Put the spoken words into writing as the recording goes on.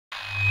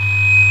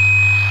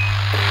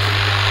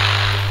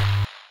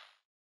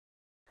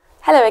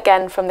Hello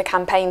again from the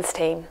campaigns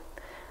team.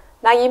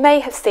 Now you may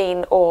have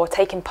seen or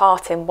taken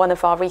part in one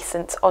of our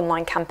recent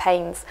online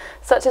campaigns,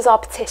 such as our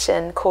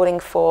petition calling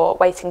for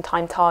waiting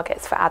time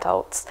targets for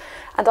adults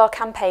and our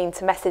campaign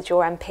to message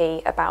your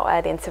MP about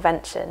early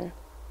intervention.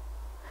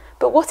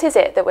 But what is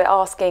it that we're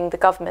asking the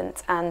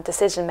government and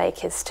decision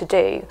makers to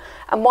do,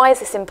 and why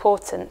is this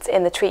important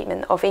in the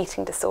treatment of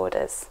eating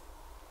disorders?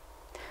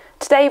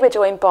 Today we're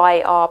joined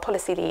by our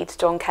policy lead,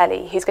 John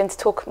Kelly, who's going to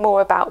talk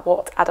more about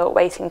what adult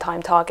waiting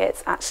time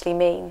targets actually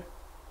mean.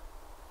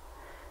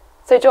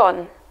 So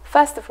John,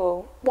 first of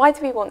all, why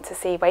do we want to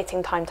see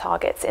waiting time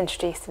targets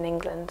introduced in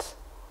England?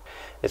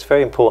 It's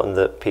very important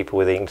that people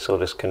with eating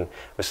disorders can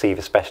receive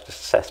a specialist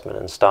assessment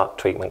and start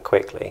treatment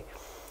quickly.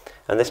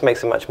 And this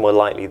makes it much more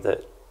likely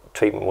that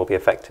treatment will be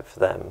effective for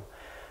them.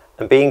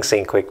 And being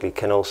seen quickly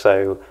can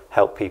also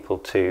help people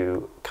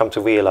to come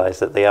to realise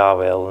that they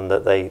are ill and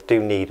that they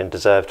do need and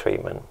deserve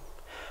treatment.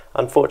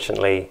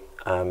 Unfortunately,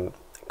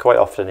 quite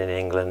often in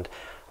England,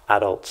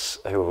 adults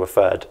who are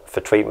referred for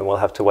treatment will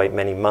have to wait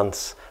many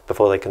months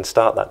before they can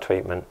start that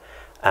treatment.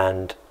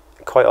 And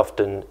quite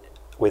often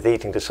with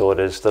eating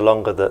disorders, the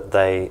longer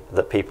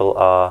that people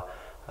are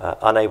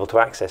unable to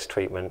access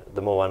treatment,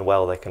 the more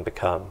unwell they can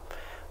become.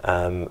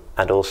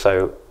 And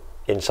also,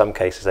 in some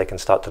cases, they can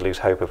start to lose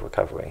hope of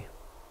recovery.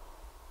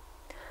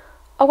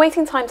 Are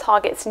waiting time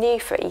targets new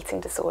for eating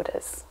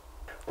disorders?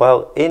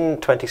 Well, in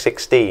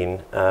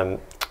 2016,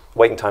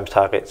 waiting time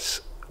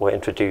targets were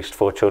introduced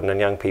for children and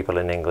young people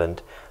in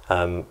England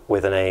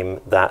with an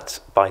aim that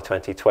by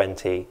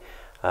 2020,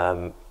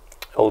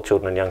 all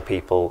children and young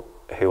people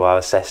who are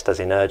assessed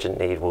as in urgent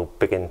need will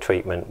begin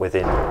treatment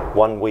within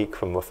 1 week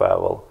from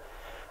referral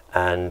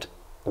and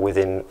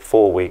within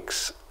 4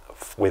 weeks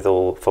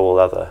for all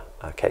other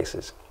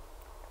cases.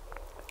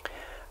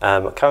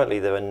 Currently,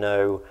 there are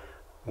no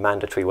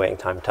mandatory waiting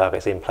time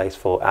targets in place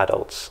for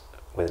adults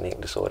with an eating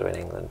disorder in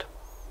England.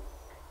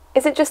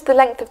 Is it just the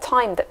length of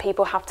time that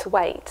people have to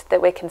wait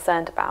that we're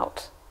concerned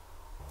about?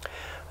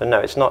 No,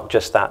 it's not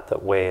just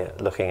that we're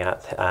looking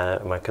at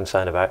and we're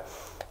concerned about.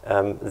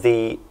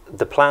 The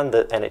plan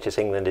that NHS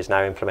England is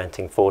now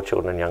implementing for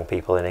children and young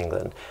people in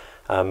England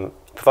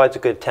provides a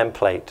good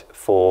template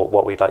for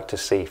what we'd like to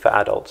see for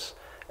adults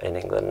in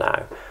England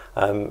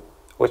now.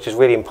 Which is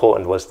really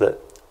important was that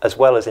as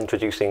well as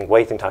introducing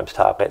waiting times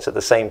targets, at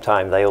the same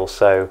time they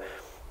also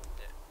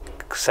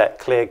set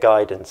clear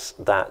guidance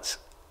that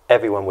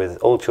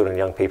all children and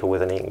young people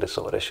with an eating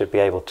disorder should be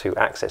able to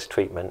access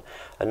treatment,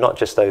 and not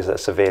just those that are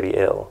severely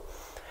ill.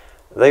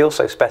 They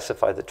also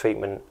specify that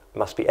treatment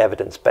must be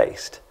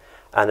evidence-based.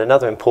 And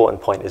another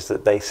important point is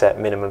that they set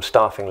minimum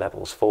staffing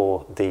levels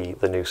for the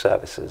new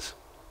services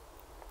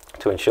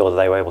to ensure that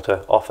they were able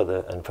to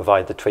offer and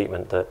provide the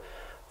treatment that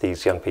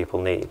these young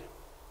people need.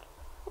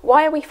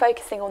 Why are we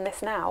focusing on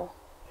this now?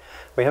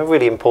 We have a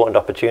really important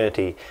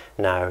opportunity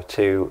now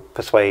to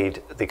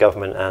persuade the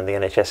government and the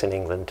NHS in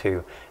England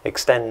to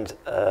extend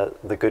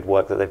the good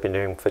work that they've been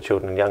doing for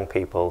children and young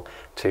people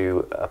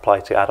to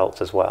apply to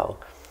adults as well.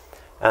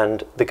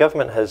 And the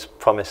government has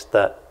promised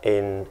that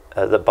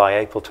that by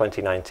April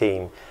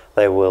 2019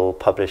 they will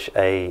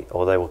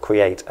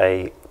create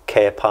a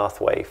care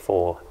pathway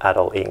for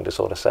adult eating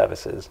disorder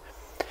services.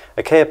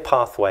 A care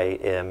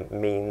pathway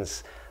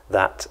means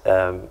that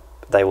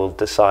they will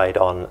decide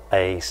on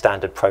a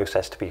standard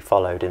process to be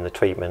followed in the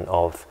treatment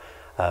of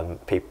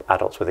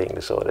adults with eating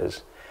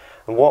disorders.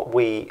 And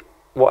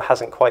what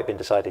hasn't quite been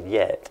decided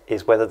yet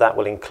is whether that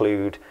will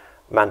include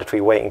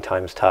mandatory waiting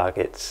times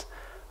targets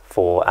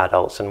for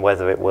adults and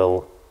whether it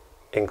will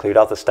include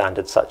other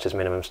standards such as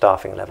minimum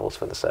staffing levels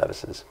for the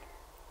services.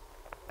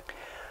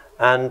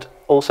 And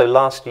also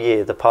last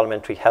year, the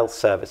Parliamentary Health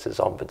Services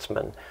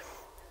Ombudsman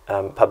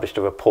published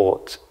a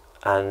report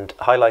and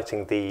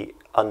highlighting the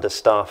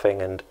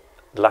understaffing and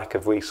lack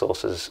of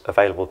resources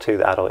available to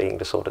the adult eating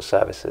disorder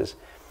services.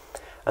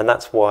 And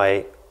that's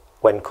why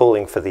when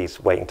calling for these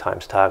waiting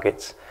times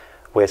targets,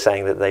 we're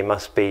saying that they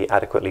must be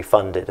adequately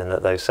funded and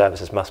that those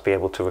services must be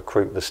able to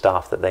recruit the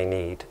staff that they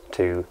need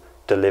to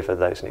deliver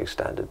those new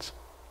standards.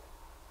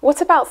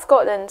 What about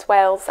Scotland,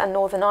 Wales and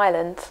Northern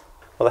Ireland?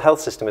 Well, the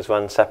health system is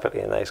run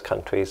separately in those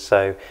countries,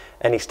 so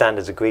any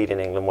standards agreed in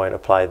England won't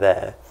apply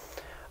there.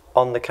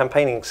 On the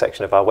campaigning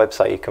section of our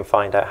website, you can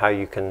find out how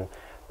you can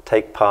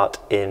take part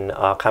in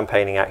our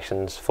campaigning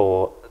actions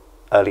for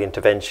early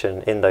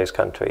intervention in those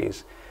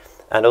countries.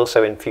 And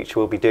also in future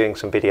we'll be doing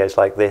some videos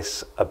like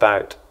this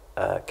about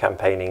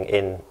campaigning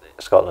in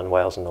Scotland,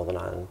 Wales and Northern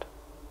Ireland.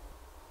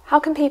 How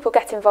can people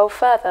get involved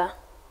further?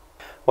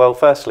 Well,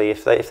 firstly,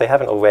 if they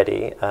haven't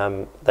already,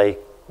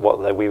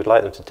 what we would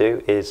like them to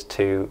do is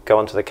to go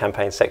onto the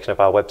campaign section of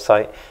our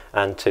website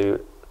and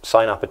to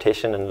sign our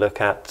petition and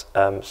look at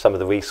some of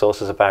the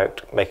resources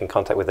about making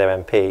contact with their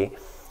MP.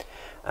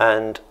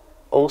 And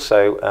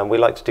also, we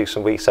like to do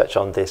some research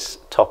on this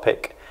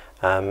topic.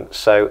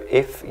 So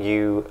if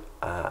you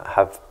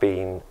have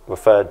been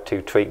referred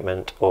to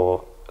treatment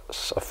or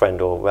a friend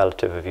or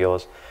relative of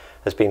yours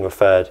has been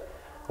referred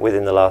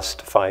within the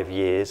last 5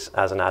 years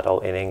as an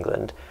adult in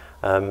England,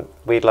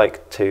 we'd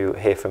like to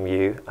hear from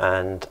you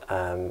and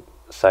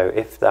So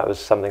if that was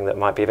something that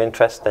might be of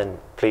interest, then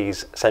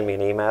please send me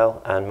an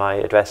email, and my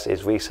address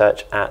is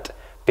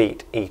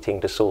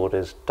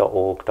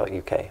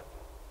research@beateatingdisorders.org.uk.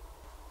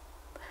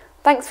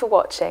 Thanks for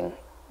watching.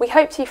 We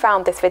hope you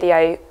found this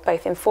video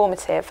both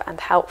informative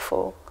and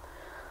helpful.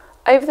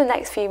 Over the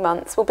next few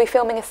months, we'll be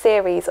filming a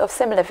series of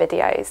similar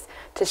videos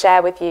to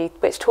share with you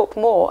which talk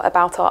more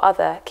about our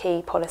other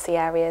key policy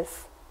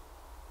areas.